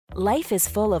Life is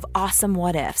full of awesome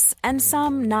what-ifs, and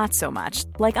some not so much,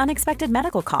 like unexpected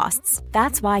medical costs.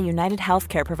 That's why United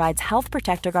Healthcare provides Health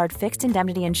Protector Guard fixed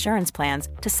indemnity insurance plans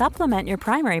to supplement your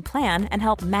primary plan and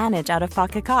help manage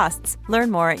out-of-pocket costs.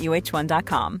 Learn more at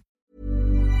uh1.com.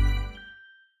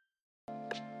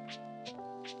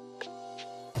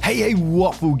 Hey,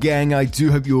 Waffle Gang, I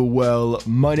do hope you're well.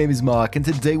 My name is Mark, and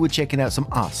today we're checking out some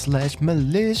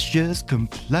r/malicious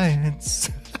complaints.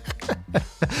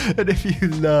 And if you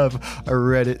love a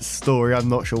Reddit story, I'm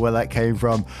not sure where that came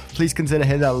from, please consider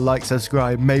hitting that like,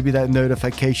 subscribe, maybe that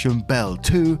notification bell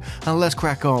too, and let's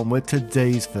crack on with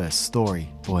today's first story.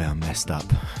 Boy, I messed up.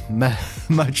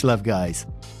 Much love, guys.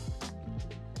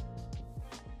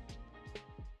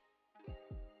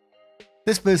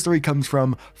 This first story comes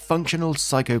from Functional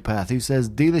Psychopath, who says,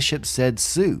 dealership said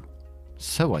sue.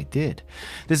 So I did.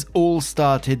 This all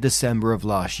started December of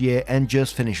last year and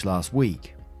just finished last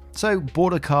week. So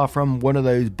bought a car from one of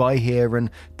those buy here and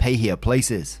pay here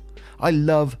places. I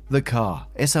love the car.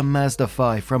 It's a Mazda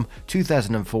 5 from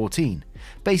 2014.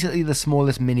 Basically the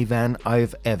smallest minivan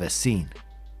I've ever seen.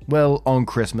 Well, on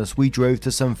Christmas we drove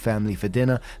to some family for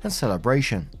dinner and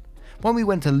celebration. When we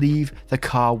went to leave, the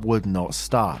car would not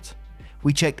start.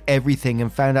 We checked everything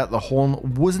and found out the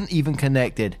horn wasn't even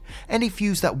connected. Any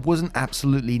fuse that wasn't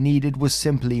absolutely needed was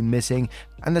simply missing,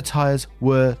 and the tyres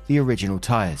were the original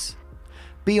tyres.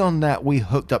 Beyond that, we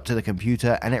hooked up to the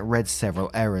computer and it read several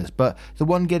errors, but the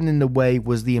one getting in the way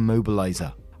was the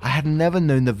immobilizer. I had never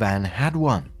known the van had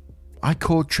one. I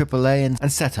called AAA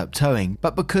and set up towing,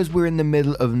 but because we're in the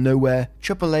middle of nowhere,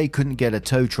 AAA couldn't get a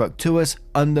tow truck to us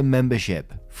under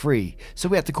membership, free, so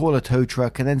we had to call a tow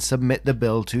truck and then submit the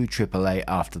bill to AAA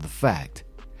after the fact.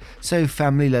 So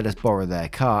family let us borrow their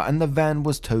car and the van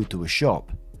was towed to a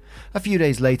shop. A few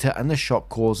days later and the shop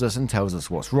calls us and tells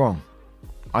us what's wrong.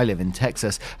 I live in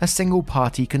Texas, a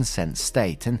single-party consent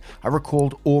state, and I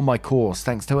recalled all my calls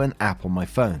thanks to an app on my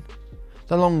phone.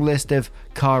 The long list of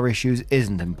car issues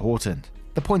isn't important.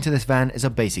 The point of this van is a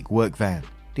basic work van.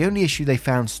 The only issue they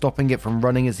found stopping it from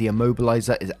running is the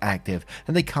immobilizer is active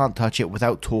and they can't touch it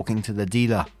without talking to the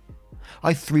dealer.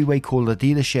 I three-way called the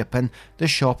dealership and the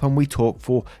shop and we talked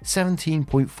for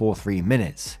 17.43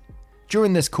 minutes.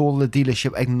 During this call, the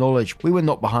dealership acknowledged we were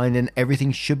not behind and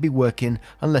everything should be working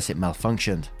unless it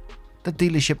malfunctioned. The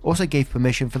dealership also gave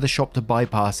permission for the shop to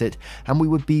bypass it and we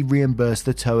would be reimbursed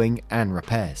the towing and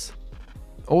repairs.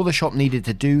 All the shop needed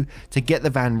to do to get the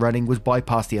van running was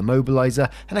bypass the immobilizer,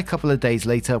 and a couple of days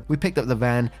later we picked up the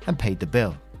van and paid the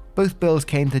bill. Both bills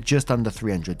came to just under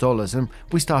 $300 and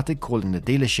we started calling the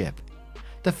dealership.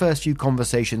 The first few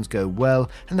conversations go well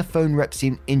and the phone rep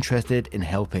seemed interested in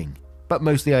helping. But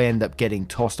mostly I end up getting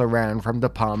tossed around from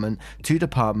department to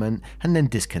department and then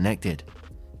disconnected.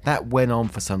 That went on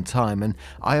for some time and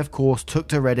I of course took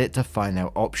to Reddit to find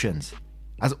out options.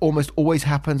 As almost always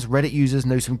happens, Reddit users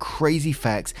know some crazy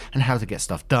facts and how to get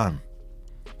stuff done.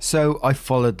 So I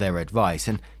followed their advice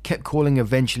and kept calling,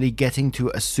 eventually getting to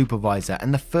a supervisor,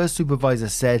 and the first supervisor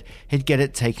said he'd get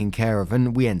it taken care of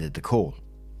and we ended the call.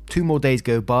 2 more days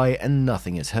go by and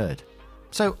nothing is heard.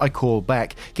 So I call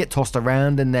back, get tossed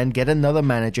around and then get another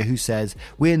manager who says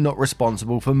we're not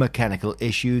responsible for mechanical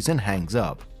issues and hangs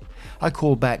up. I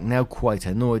call back, now quite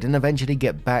annoyed, and eventually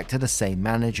get back to the same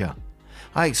manager.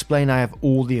 I explain I have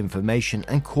all the information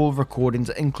and call recordings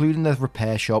including the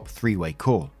repair shop 3-way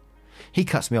call. He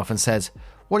cuts me off and says,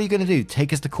 "What are you going to do,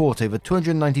 take us to court over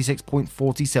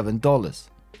 $296.47?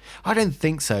 I don't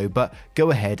think so, but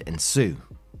go ahead and sue.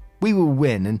 We will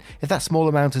win, and if that small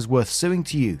amount is worth suing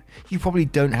to you, you probably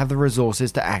don't have the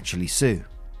resources to actually sue."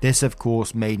 This of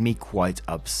course made me quite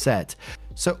upset,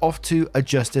 so off to a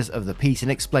justice of the peace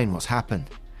and explain what's happened.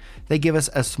 They give us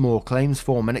a small claims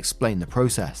form and explain the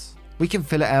process. We can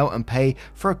fill it out and pay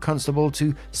for a constable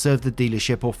to serve the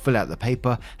dealership or fill out the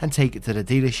paper and take it to the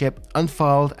dealership,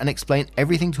 unfiled, and explain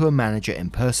everything to a manager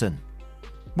in person.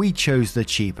 We chose the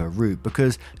cheaper route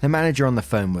because the manager on the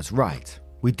phone was right.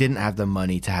 We didn't have the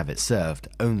money to have it served,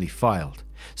 only filed.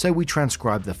 So we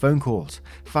transcribed the phone calls,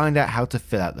 find out how to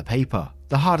fill out the paper.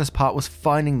 The hardest part was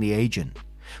finding the agent.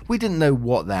 We didn't know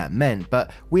what that meant,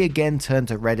 but we again turned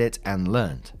to Reddit and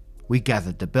learned. We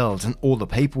gathered the bills and all the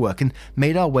paperwork and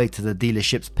made our way to the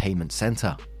dealership's payment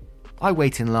center. I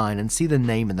wait in line and see the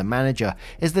name of the manager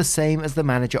is the same as the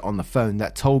manager on the phone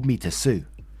that told me to sue.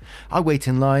 I wait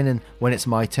in line and when it's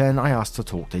my turn I ask to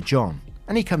talk to John,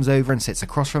 and he comes over and sits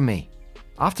across from me.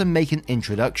 After making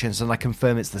introductions and I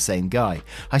confirm it's the same guy,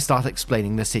 I start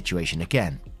explaining the situation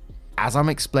again. As I'm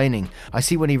explaining, I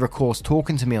see when he recalls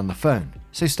talking to me on the phone,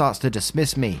 so starts to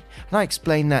dismiss me, and I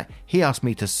explain that he asked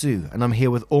me to sue and I'm here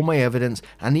with all my evidence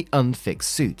and the unfixed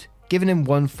suit, giving him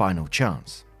one final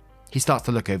chance. He starts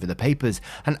to look over the papers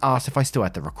and asks if I still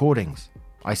had the recordings.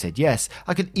 I said yes,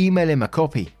 I could email him a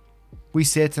copy. We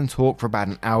sit and talk for about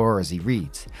an hour as he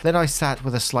reads. Then I sat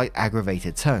with a slight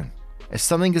aggravated tone. If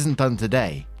something isn't done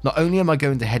today, not only am I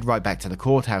going to head right back to the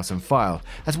courthouse and file,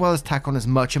 as well as tack on as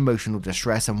much emotional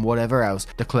distress and whatever else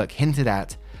the clerk hinted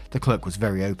at. The clerk was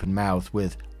very open-mouthed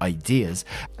with ideas,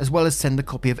 as well as send a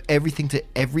copy of everything to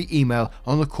every email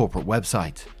on the corporate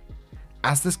website.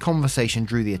 As this conversation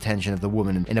drew the attention of the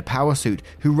woman in a power suit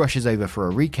who rushes over for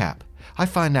a recap, I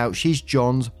find out she's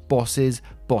John's boss's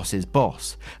boss's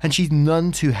boss, and she's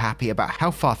none too happy about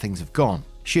how far things have gone.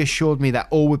 She assured me that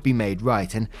all would be made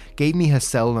right and gave me her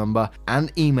cell number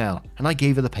and email, and I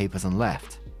gave her the papers and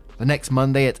left. The next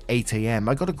Monday at 8 AM,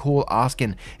 I got a call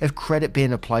asking if credit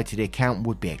being applied to the account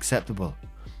would be acceptable.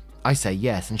 I say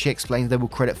yes, and she explains they will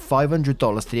credit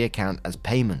 $500 to the account as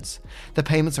payments. The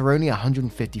payments are only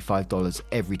 $155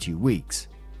 every 2 weeks.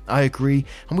 I agree,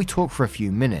 and we talk for a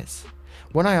few minutes.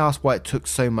 When I asked why it took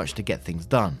so much to get things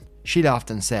done, she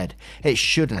laughed and said it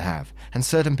shouldn't have, and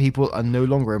certain people are no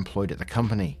longer employed at the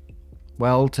company.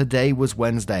 Well, today was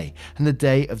Wednesday, and the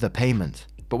day of the payment,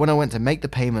 but when I went to make the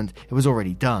payment, it was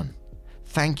already done.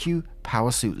 Thank you,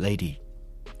 Power Suit Lady.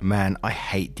 Man, I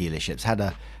hate dealerships.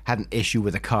 Had an issue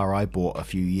with a car I bought a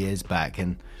few years back,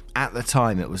 and at the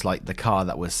time it was like the car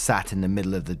that was sat in the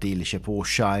middle of the dealership all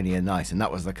shiny and nice, and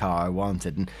that was the car I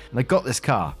wanted. And I got this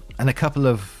car, and a couple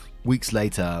of weeks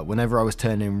later, whenever I was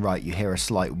turning right, you hear a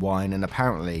slight whine, and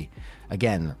apparently,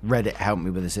 again, Reddit helped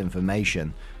me with this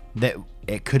information, that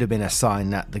it could have been a sign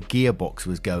that the gearbox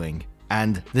was going.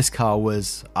 And this car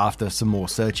was, after some more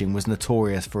searching, was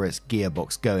notorious for its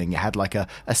gearbox going. It had like a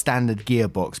standard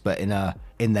gearbox, but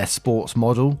in their sports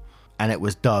model, and it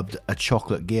was dubbed a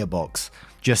chocolate gearbox.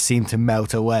 Just seemed to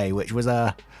melt away, which was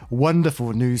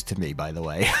wonderful news to me, by the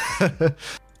way.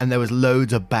 And there was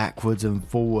loads of backwards and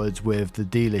forwards with the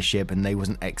dealership, and they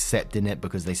wasn't accepting it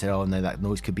because they said, oh no, that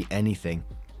noise could be anything.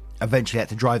 Eventually I had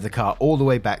to drive the car all the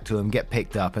way back to them, get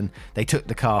picked up, and they took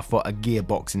the car for a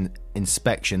gearbox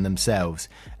inspection themselves.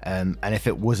 And if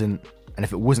it wasn't the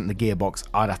gearbox,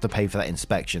 I'd have to pay for that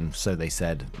inspection. So they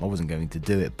said I wasn't going to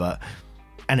do it,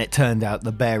 and it turned out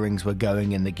the bearings were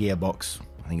going in the gearbox.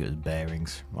 I think it was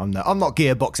bearings. I'm not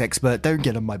gearbox expert. Don't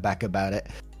get on my back about it.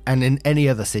 And in any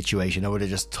other situation, I would have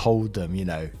just told them,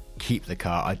 keep the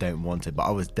car, I don't want it. But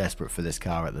I was desperate for this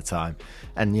car at the time.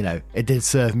 And, it did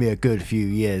serve me a good few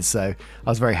years, so I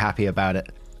was very happy about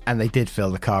it. And they did fill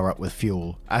the car up with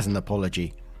fuel as an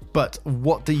apology. But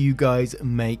what do you guys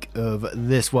make of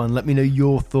this one? Let me know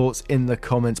your thoughts in the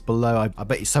comments below. I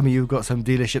bet some of you have got some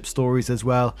dealership stories as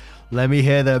well. Let me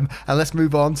hear them. And let's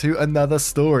move on to another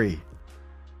story.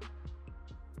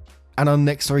 And our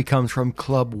next story comes from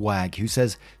Club Wag, who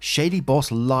says, shady boss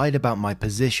lied about my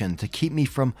position to keep me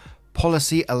from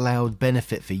policy allowed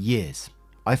benefit for years.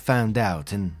 I found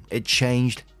out and it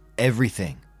changed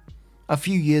everything. A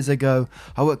few years ago,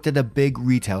 I worked at a big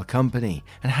retail company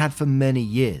and had for many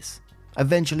years.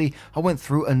 Eventually, I went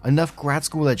through enough grad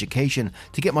school education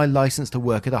to get my license to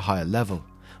work at a higher level.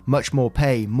 Much more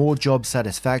pay, more job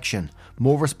satisfaction,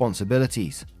 more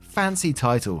responsibilities, fancy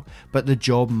title, but the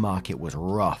job market was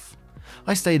rough.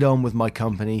 I stayed on with my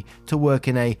company to work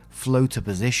in a floater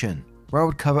position, where I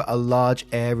would cover a large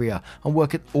area and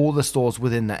work at all the stores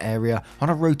within that area on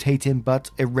a rotating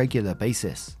but irregular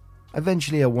basis.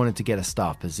 Eventually I wanted to get a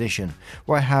staff position,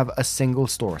 where I have a single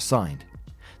store assigned.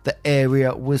 The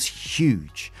area was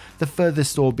huge, the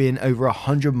furthest store being over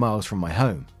 100 miles from my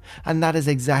home, and that is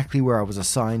exactly where I was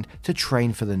assigned to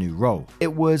train for the new role.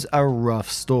 It was a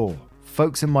rough store.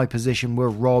 Folks in my position were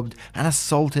robbed and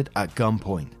assaulted at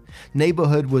gunpoint.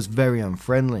 Neighborhood was very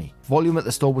unfriendly. Volume at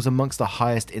the store was amongst the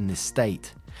highest in this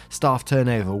state. Staff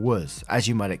turnover was, as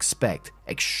you might expect,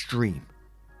 extreme.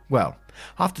 Well,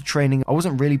 after training, I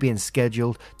wasn't really being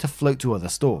scheduled to float to other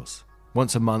stores,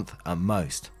 once a month at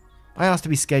most. I asked to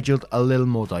be scheduled a little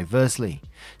more diversely,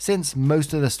 since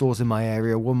most of the stores in my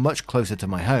area were much closer to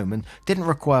my home and didn't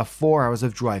require 4 hours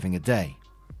of driving a day.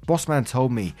 Bossman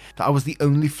told me that I was the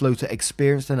only floater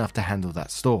experienced enough to handle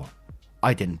that store.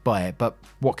 I didn't buy it, but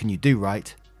what can you do,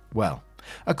 right? Well,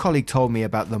 a colleague told me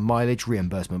about the mileage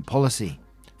reimbursement policy.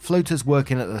 Floaters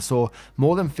working at the store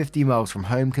more than 50 miles from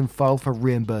home can file for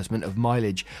reimbursement of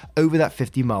mileage over that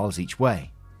 50 miles each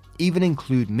way, even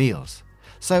include meals.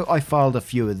 So I filed a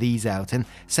few of these out and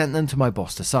sent them to my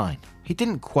boss to sign. He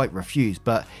didn't quite refuse,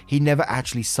 but he never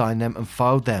actually signed them and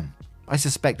filed them. I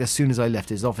suspect as soon as I left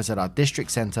his office at our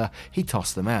district centre, he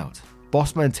tossed them out.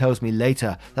 Bossman tells me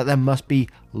later that they must be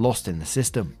lost in the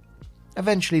system.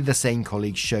 Eventually, the same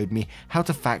colleague showed me how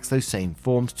to fax those same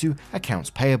forms to accounts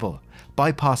payable,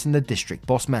 bypassing the district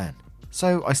bossman.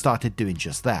 so I started doing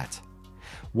just that.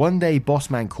 One day,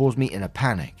 Bossman calls me in a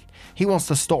panic. He wants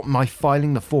to stop my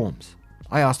filing the forms.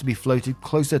 I asked to be floated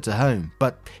closer to home,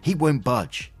 but he won't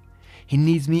budge. He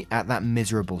needs me at that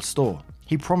miserable store.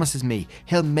 He promises me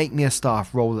he'll make me a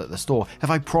staff role at the store if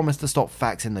I promise to stop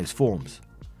faxing those forms.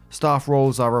 Staff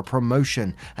roles are a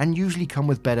promotion and usually come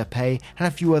with better pay and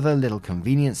a few other little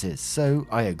conveniences, so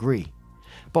I agree.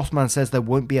 Bossman says there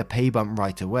won't be a pay bump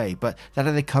right away, but that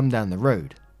they come down the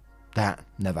road. That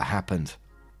never happened.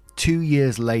 2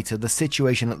 years later, the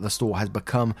situation at the store has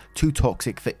become too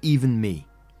toxic for even me.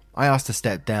 I asked to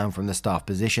step down from the staff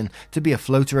position to be a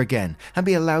floater again and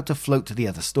be allowed to float to the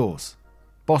other stores.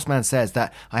 Bossman says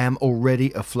that I am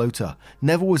already a floater,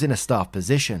 never was in a staff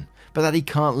position, but that he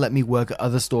can't let me work at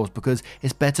other stores because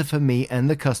it's better for me and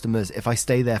the customers if I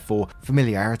stay there for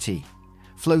familiarity.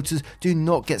 Floaters do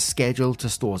not get scheduled to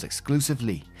stores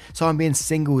exclusively, so I'm being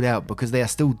singled out because they are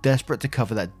still desperate to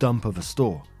cover that dump of a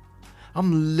store.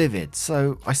 I'm livid,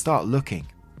 so I start looking.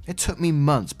 It took me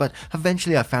months, but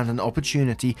eventually I found an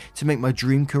opportunity to make my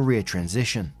dream career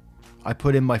transition. I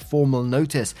put in my formal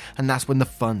notice, and that's when the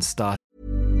fun started.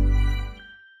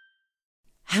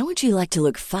 How would you like to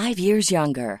look 5 years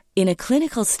younger? In a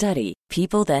clinical study,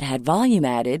 people that had volume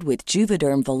added with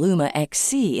Juvederm Voluma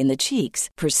XC in the cheeks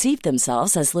perceived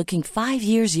themselves as looking 5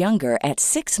 years younger at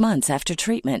 6 months after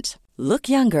treatment. Look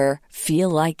younger, feel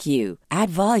like you. Add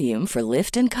volume for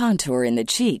lift and contour in the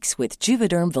cheeks with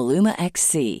Juvederm Voluma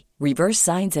XC. Reverse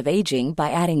signs of aging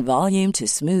by adding volume to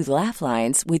smooth laugh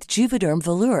lines with Juvederm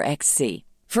Volure XC.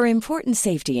 For important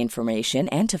safety information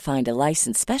and to find a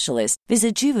licensed specialist,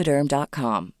 visit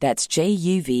Juvederm.com. That's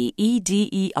JUVEDERM.com.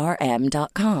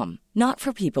 Not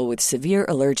for people with severe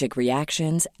allergic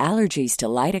reactions, allergies to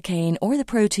lidocaine, or the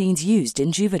proteins used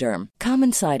in Juvederm.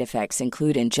 Common side effects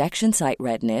include injection site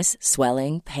redness,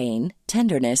 swelling, pain,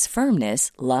 tenderness, firmness,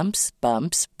 lumps,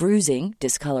 bumps, bruising,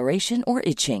 discoloration, or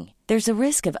itching. There's a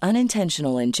risk of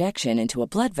unintentional injection into a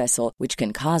blood vessel, which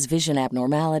can cause vision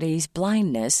abnormalities,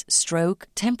 blindness, stroke,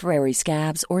 temporary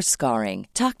scabs, or scarring.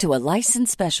 Talk to a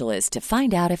licensed specialist to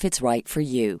find out if it's right for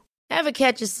you. Ever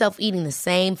catch yourself eating the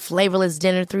same flavorless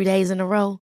dinner 3 days in a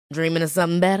row? Dreaming of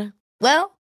something better?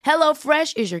 Well,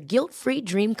 HelloFresh is your guilt-free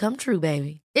dream come true,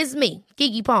 baby. It's me,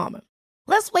 Keke Palmer.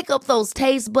 Let's wake up those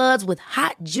taste buds with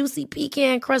hot, juicy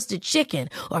pecan-crusted chicken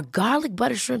or garlic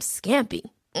butter shrimp scampi.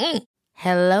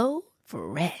 Hello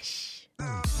Fresh.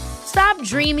 Stop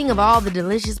dreaming of all the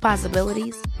delicious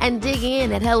possibilities and dig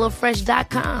in at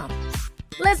HelloFresh.com.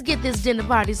 Let's get this dinner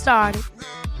party started.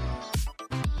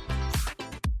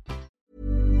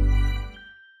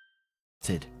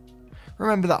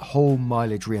 Remember that whole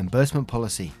mileage reimbursement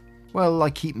policy? Well,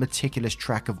 I keep meticulous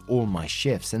track of all my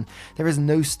shifts, and there is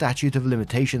no statute of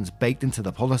limitations baked into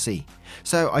the policy.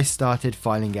 So I started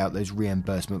filing out those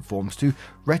reimbursement forms to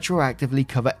retroactively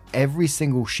cover every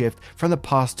single shift from the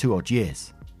past 2 odd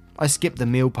years. I skipped the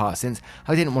meal part since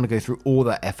I didn't want to go through all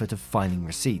that effort of finding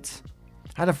receipts.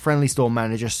 I had a friendly store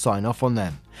manager sign off on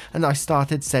them, and I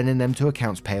started sending them to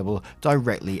accounts payable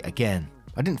directly again.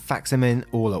 I didn't fax them in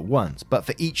all at once, but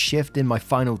for each shift in my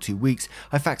final 2 weeks,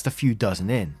 I faxed a few dozen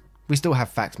in. We still have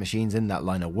fax machines in that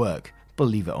line of work,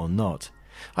 believe it or not.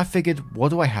 I figured, what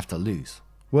do I have to lose?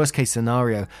 Worst case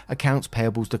scenario, accounts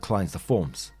payables declines the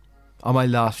forms. On my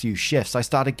last few shifts, I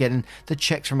started getting the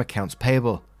checks from accounts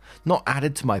payable, not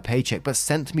added to my paycheck, but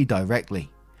sent to me directly.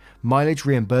 Mileage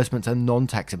reimbursements are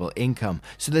non-taxable income,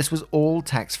 so this was all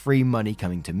tax-free money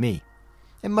coming to me.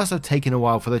 It must have taken a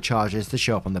while for the charges to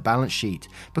show up on the balance sheet,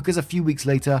 because a few weeks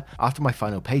later, after my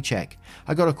final paycheck,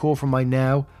 I got a call from my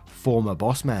now former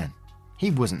boss man. He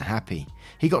wasn't happy.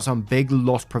 He got some big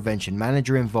loss prevention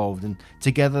manager involved, and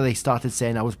together they started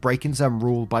saying I was breaking some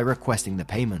rule by requesting the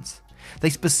payments. They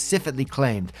specifically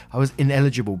claimed I was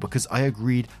ineligible because I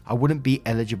agreed I wouldn't be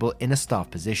eligible in a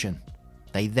staff position.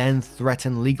 They then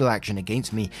threatened legal action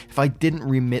against me if I didn't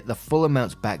remit the full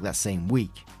amounts back that same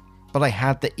week. But I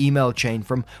had the email chain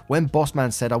from when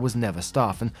Bossman said I was never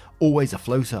staff and always a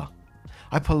floater.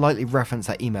 I politely referenced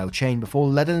that email chain before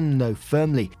letting them know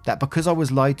firmly that because I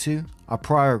was lied to, our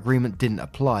prior agreement didn't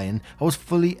apply and I was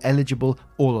fully eligible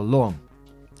all along.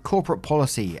 Corporate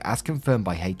policy, as confirmed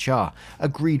by HR,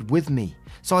 agreed with me,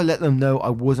 so I let them know I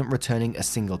wasn't returning a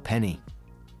single penny.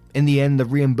 In the end, the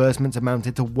reimbursements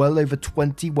amounted to well over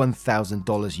 $21,000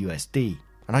 USD,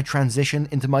 and I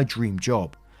transitioned into my dream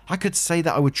job. I could say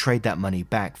that I would trade that money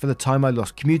back for the time I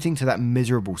lost commuting to that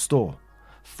miserable store.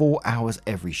 4 hours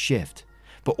every shift.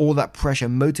 But all that pressure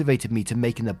motivated me to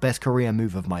making the best career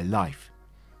move of my life.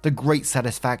 The great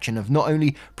satisfaction of not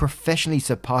only professionally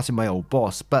surpassing my old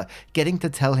boss, but getting to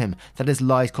tell him that his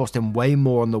lies cost him way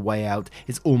more on the way out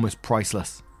is almost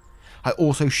priceless. I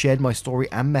also shared my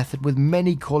story and method with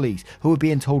many colleagues who were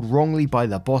being told wrongly by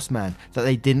their boss man that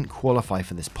they didn't qualify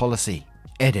for this policy.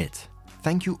 Edit.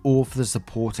 Thank you all for the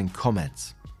support and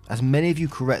comments. As many of you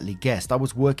correctly guessed, I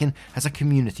was working as a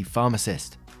community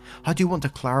pharmacist. I do want to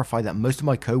clarify that most of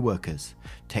my co-workers,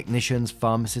 technicians,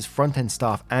 pharmacists, front-end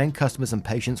staff, and customers and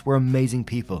patients were amazing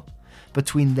people.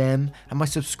 Between them and my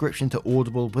subscription to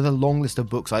Audible with a long list of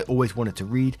books I always wanted to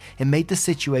read, it made the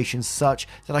situation such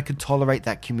that I could tolerate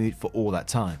that commute for all that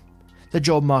time. The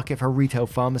job market for retail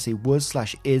pharmacy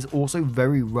was/is also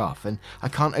very rough, and I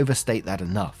can't overstate that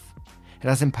enough. It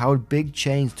has empowered big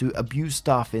chains to abuse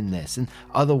staff in this and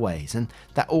other ways, and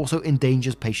that also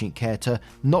endangers patient care,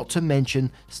 not to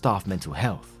mention staff mental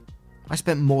health. I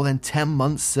spent more than 10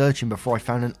 months searching before I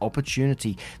found an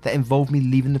opportunity that involved me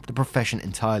leaving the profession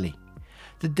entirely.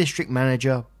 The district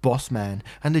manager, boss man,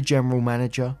 and the general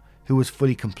manager, who was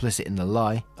fully complicit in the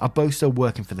lie, are both still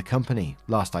working for the company,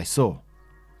 last I saw.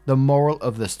 The moral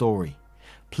of the story: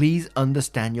 please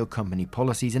understand your company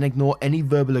policies and ignore any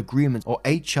verbal agreements or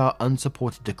HR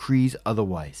unsupported decrees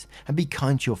otherwise, and be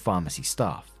kind to your pharmacy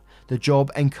staff. The job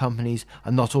and companies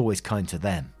are not always kind to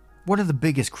them. One of the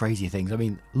biggest crazy things,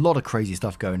 a lot of crazy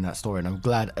stuff going in that story, and I'm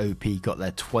glad OP got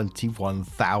their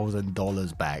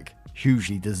 $21,000 back.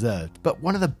 Hugely deserved. But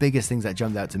one of the biggest things that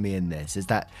jumped out to me in this is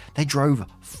that they drove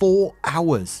 4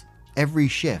 hours every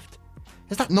shift.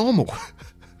 Is that normal?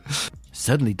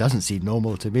 Certainly doesn't seem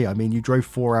normal to me. You drove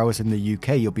 4 hours in the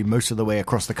UK, you'll be most of the way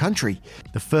across the country.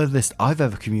 The furthest I've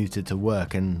ever commuted to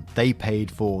work, and they paid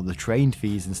for the train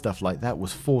fees and stuff like that,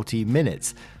 was 40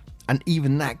 minutes. And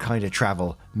even that kind of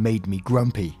travel made me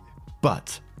grumpy.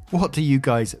 But what do you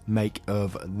guys make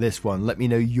of this one? Let me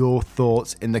know your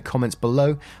thoughts in the comments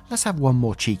below. Let's have one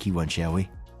more cheeky one, shall we?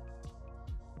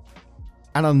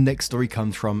 And our next story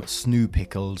comes from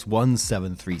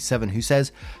SnooPickles1737, who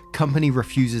says, company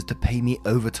refuses to pay me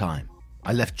overtime.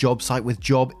 I left job site with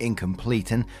job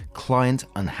incomplete and client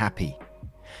unhappy.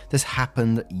 This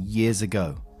happened years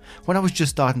ago, when I was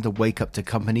just starting to wake up to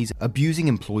companies abusing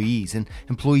employees and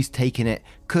employees taking it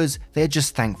because they're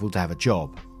just thankful to have a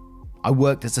job. I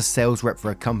worked as a sales rep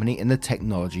for a company in the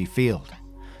technology field.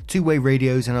 Two-way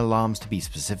radios and alarms to be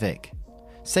specific.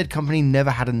 Said company never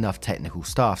had enough technical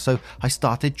staff, so I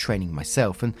started training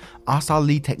myself and asked our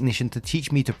lead technician to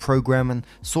teach me to program and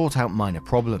sort out minor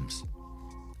problems,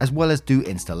 as well as do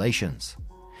installations.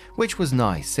 Which was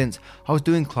nice since I was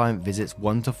doing client visits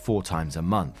 1 to 4 times a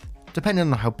month,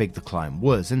 depending on how big the client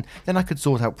was, and then I could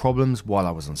sort out problems while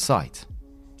I was on site.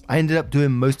 I ended up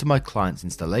doing most of my clients'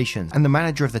 installations, and the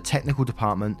manager of the technical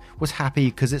department was happy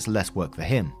because it's less work for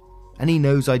him. And he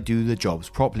knows I do the jobs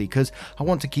properly because I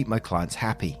want to keep my clients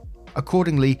happy.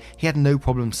 Accordingly, he had no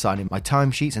problem signing my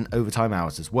timesheets and overtime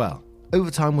hours as well.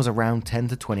 Overtime was around 10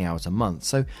 to 20 hours a month,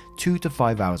 so 2 to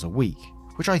 5 hours a week,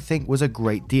 which I think was a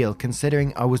great deal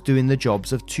considering I was doing the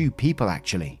jobs of 2 people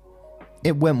actually.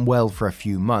 It went well for a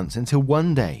few months until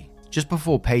one day, just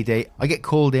before payday, I get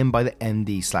called in by the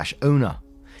MD/owner.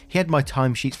 He had my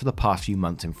timesheets for the past few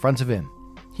months in front of him.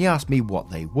 He asked me what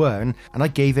they were and I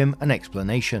gave him an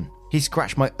explanation. He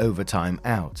scratched my overtime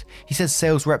out. He says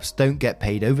sales reps don't get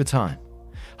paid overtime.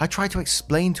 I tried to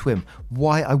explain to him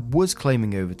why I was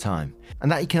claiming overtime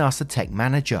and that he can ask the tech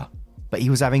manager, but he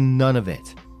was having none of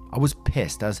it. I was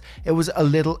pissed as it was a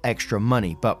little extra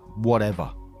money, but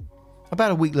whatever.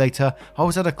 About a week later, I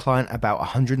was at a client about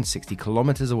 160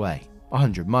 kilometers away,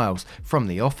 100 miles from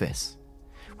the office.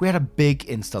 We had a big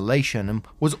installation and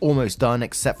was almost done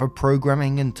except for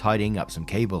programming and tidying up some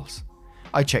cables.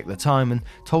 I checked the time and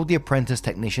told the apprentice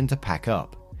technician to pack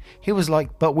up. He was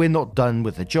like, but we're not done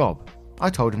with the job. I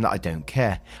told him that I don't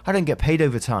care. I don't get paid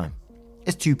overtime.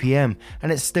 It's 2 p.m.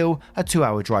 and it's still a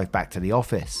 2-hour drive back to the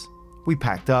office. We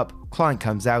packed up, client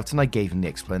comes out and I gave him the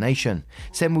explanation,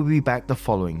 saying we'd be back the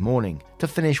following morning to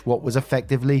finish what was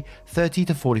effectively 30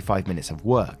 to 45 minutes of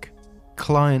work.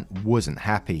 Client wasn't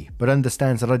happy, but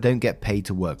understands that I don't get paid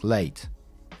to work late.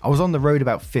 I was on the road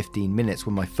about 15 minutes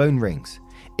when my phone rings.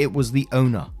 It was the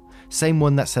owner, same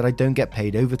one that said I don't get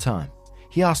paid overtime.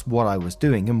 He asked what I was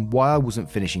doing and why I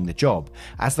wasn't finishing the job,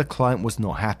 as the client was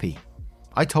not happy.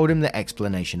 I told him the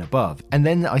explanation above, and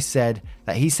then I said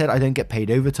that he said I don't get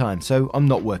paid overtime, so I'm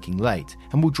not working late,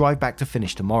 and will drive back to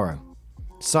finish tomorrow.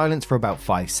 Silence for about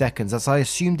 5 seconds as I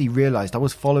assumed he realized I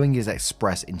was following his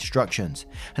express instructions,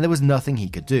 and there was nothing he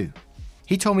could do.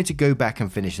 He told me to go back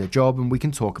and finish the job and we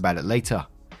can talk about it later.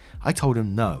 I told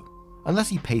him no, unless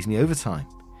he pays me overtime.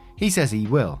 He says he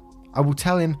will. I will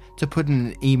tell him to put in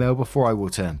an email before I will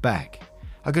turn back.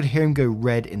 I could hear him go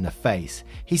red in the face.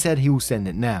 He said he will send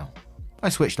it now. I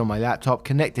switched on my laptop,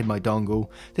 connected my dongle.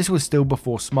 This was still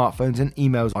before smartphones and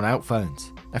emails on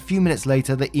outphones. A few minutes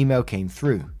later, the email came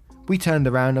through. We turned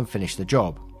around and finished the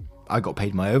job. I got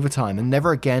paid my overtime, and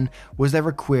never again was there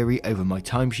a query over my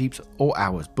timesheets or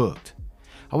hours booked.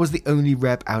 I was the only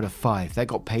rep out of 5 that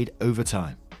got paid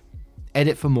overtime.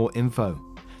 Edit for more info.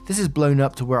 This is blown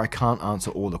up to where I can't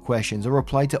answer all the questions or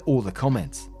reply to all the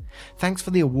comments. Thanks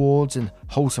for the awards and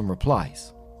wholesome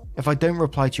replies. If I don't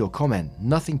reply to your comment,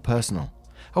 nothing personal.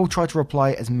 I will try to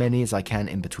reply as many as I can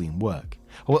in between work.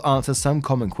 I will answer some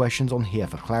common questions on here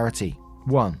for clarity.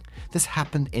 1. This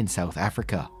happened in South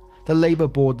Africa. The labour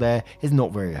board there is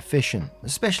not very efficient,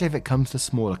 especially if it comes to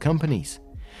smaller companies.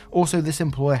 Also, this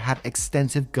employer had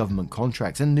extensive government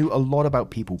contracts and knew a lot about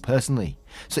people personally,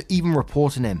 so even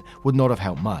reporting him would not have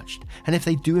helped much, and if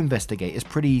they do investigate, it's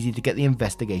pretty easy to get the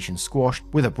investigation squashed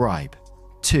with a bribe.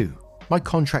 2. My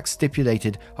contract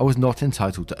stipulated I was not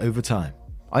entitled to overtime.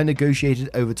 I negotiated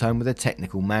overtime with a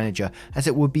technical manager as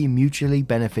it would be mutually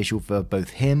beneficial for both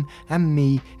him and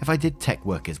me if I did tech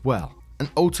work as well. And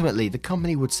ultimately, the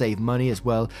company would save money as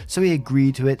well, so he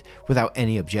agreed to it without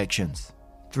any objections.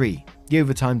 3. The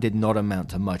overtime did not amount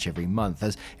to much every month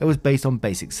as it was based on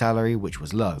basic salary, which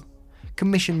was low.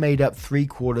 Commission made up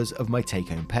 3/4 of my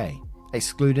take-home pay,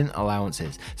 excluding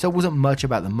allowances, so it wasn't much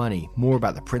about the money, more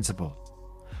about the principle.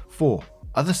 4.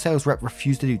 Other sales rep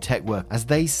refused to do tech work as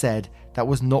they said that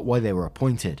was not why they were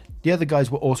appointed. The other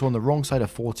guys were also on the wrong side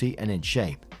of 40 and in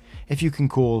shape, if you can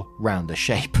call round a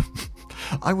shape.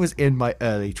 I was in my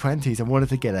early 20s and wanted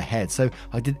to get ahead, so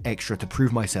I did extra to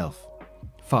prove myself.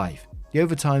 5. The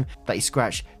overtime that he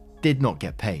scratched did not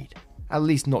get paid, at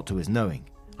least not to his knowing.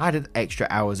 I added extra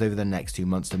hours over the next 2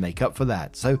 months to make up for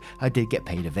that, so I did get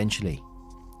paid eventually.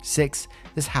 6.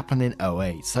 This happened in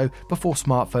 2008, so before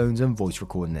smartphones and voice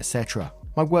recording, etc.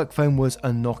 My work phone was a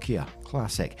Nokia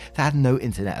Classic that had no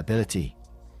internet ability.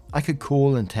 I could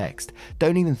call and text,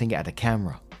 don't even think it had a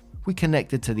camera. We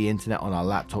connected to the internet on our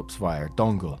laptops via a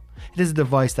dongle. It is a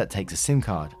device that takes a SIM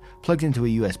card, plugs into a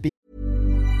USB.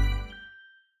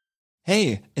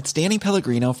 Hey, it's Danny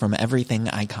Pellegrino from Everything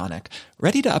Iconic.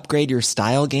 Ready to upgrade your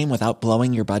style game without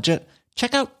blowing your budget?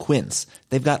 Check out Quince.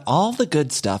 They've got all the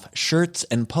good stuff, shirts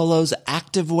and polos,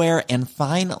 activewear, and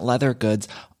fine leather goods,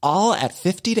 all at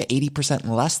 50 to 80%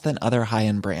 less than other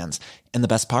high-end brands. And the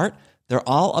best part? They're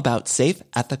all about safe,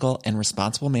 ethical, and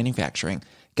responsible manufacturing.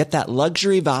 Get that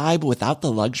luxury vibe without the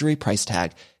luxury price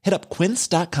tag. Hit up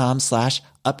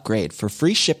quince.com/upgrade for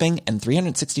free shipping and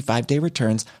 365-day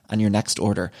returns on your next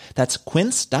order. That's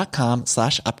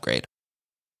quince.com/upgrade.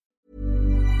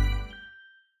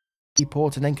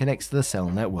 Port and then connects to the cell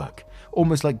network,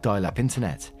 almost like dial-up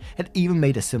internet. It even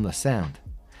made a similar sound.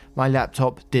 My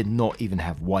laptop did not even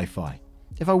have Wi-Fi.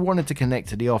 If I wanted to connect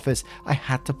to the office, I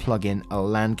had to plug in a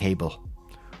LAN cable.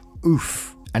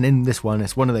 Oof. And in this one,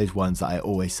 it's one of those ones that I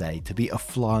always say to be a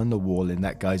fly on the wall in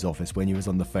that guy's office when he was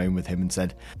on the phone with him and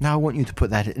said, "Now I want you to put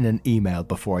that in an email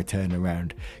before I turn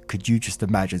around." Could you just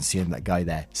imagine seeing that guy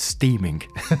there steaming?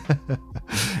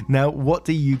 Now, what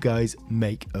do you guys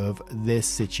make of this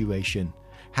situation?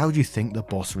 How do you think the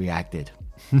boss reacted?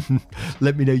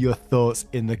 Let me know your thoughts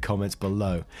in the comments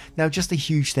below. Now, just a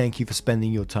huge thank you for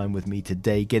spending your time with me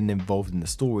today, getting involved in the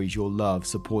stories. Your love,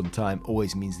 support and time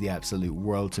always means the absolute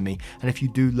world to me. And if you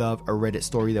do love a Reddit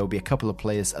story, there will be a couple of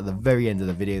playlists at the very end of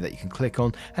the video that you can click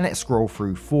on and it scroll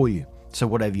through for you. So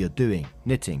whatever you're doing,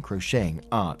 knitting, crocheting,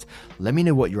 art, let me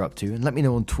know what you're up to and let me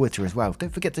know on Twitter as well.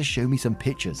 Don't forget to show me some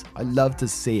pictures. I love to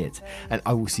see it. And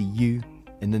I will see you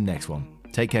in the next one.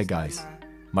 Take care, guys.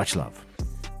 Much love.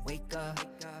 Wake up,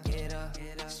 get up,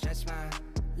 stretch my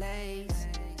legs,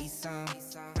 eat some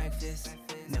breakfast,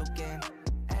 milk and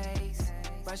eggs,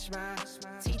 brush my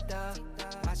teeth up,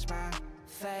 wash my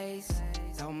face,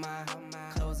 throw my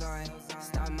clothes on,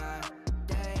 start my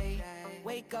day.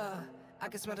 Wake up, I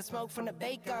can smell the smoke from the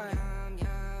bacon.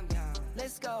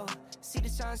 Let's go, see the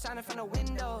sun shining from the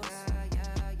windows.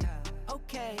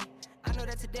 Okay, I know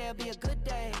that today'll be a good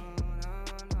day.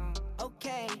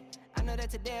 Okay, I know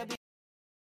that today'll be